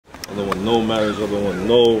I don't want no marriage, I don't want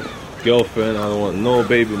no girlfriend, I don't want no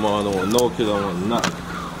baby mom, I don't want no kids, I want nothing.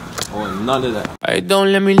 I want none of that. Hey,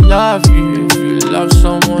 don't let me love you if you love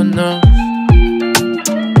someone else.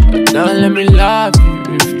 Don't let me love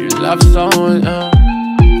you if you love someone else.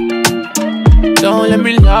 Don't let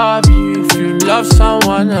me love you if you love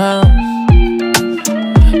someone else.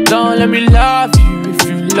 Don't let me love you if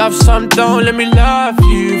you love some. Don't let me love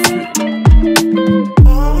you if you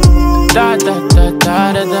da da da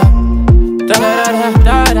da da da da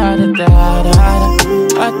da da da da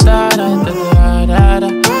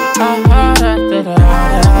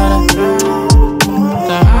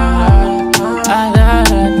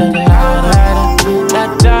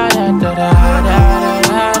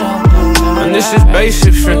and this is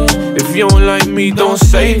basic, friends. If you don't like me, don't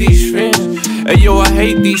say these things. Hey yo, I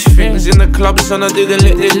hate these things. In the clubs and I didn't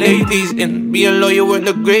let the ladies in. Being loyal weren't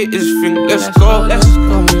the greatest thing. Let's go, let's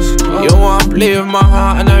go. Yo, I play with my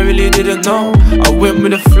heart and I really didn't know. I went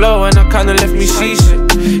with the flow and I kinda left me seasick.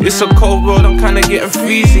 It's a cold road, I'm kinda getting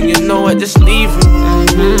freezing. You know what, just leave it.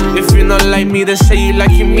 If you're not like me, then say you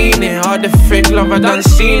like you mean it. All the fake love, I done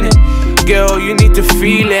seen it. Girl, you need to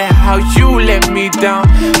feel it. How you let me down,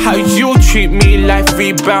 how you treat me like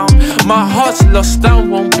rebound. My heart's lost and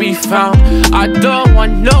won't be found. I don't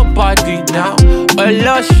want nobody now. I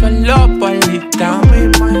lost your love, but lay down.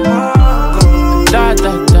 Make my heart go da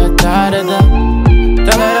da da da da da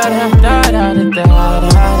da da da da da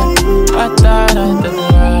da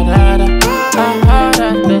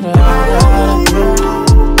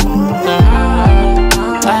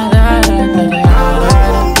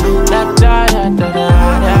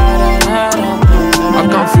I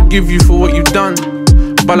can't forgive you for what you've done,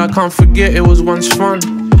 but I can't forget it was once fun.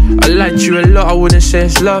 I liked you a lot, I wouldn't say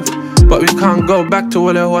it's love, but we can't go back to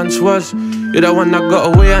what it once was. You're the one that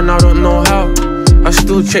got away and I don't know how. I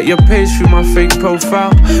still check your page through my fake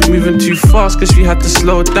profile. Moving too fast cause we had to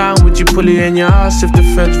slow down. Would you pull it in your ass if the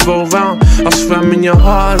feds roll round? I swam in your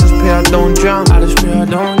heart, I just pray I don't drown. I just pray I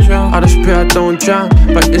don't drown. I just pray I don't drown.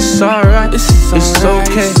 But it's alright, it's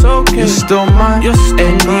okay. You're still mine,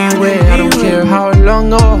 anyway. I don't care how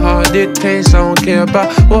long or hard it takes. I don't care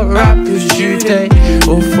about what rappers you date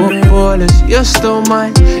or footballers. You're still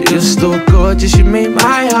mine, you're still gorgeous. You make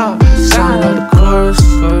my heart sound like the chorus.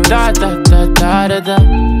 Da da da da da da da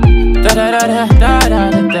da da da da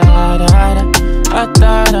da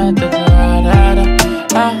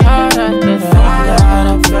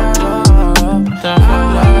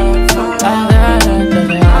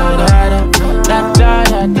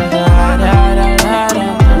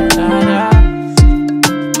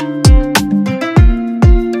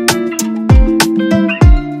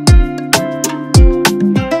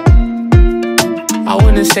I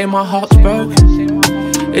wouldn't say my heart's broken.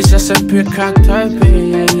 It's just a bit cracked open,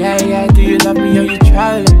 yeah, yeah, yeah. Do you love me or you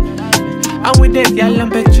trying? I'm with that gal and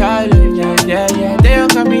big Charlie, yeah, yeah, yeah. They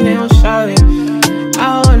don't got me, they don't show it.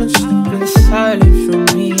 I wanna sleep in silence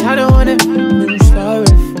for me. I don't wanna be sorry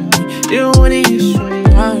for me. They don't wanna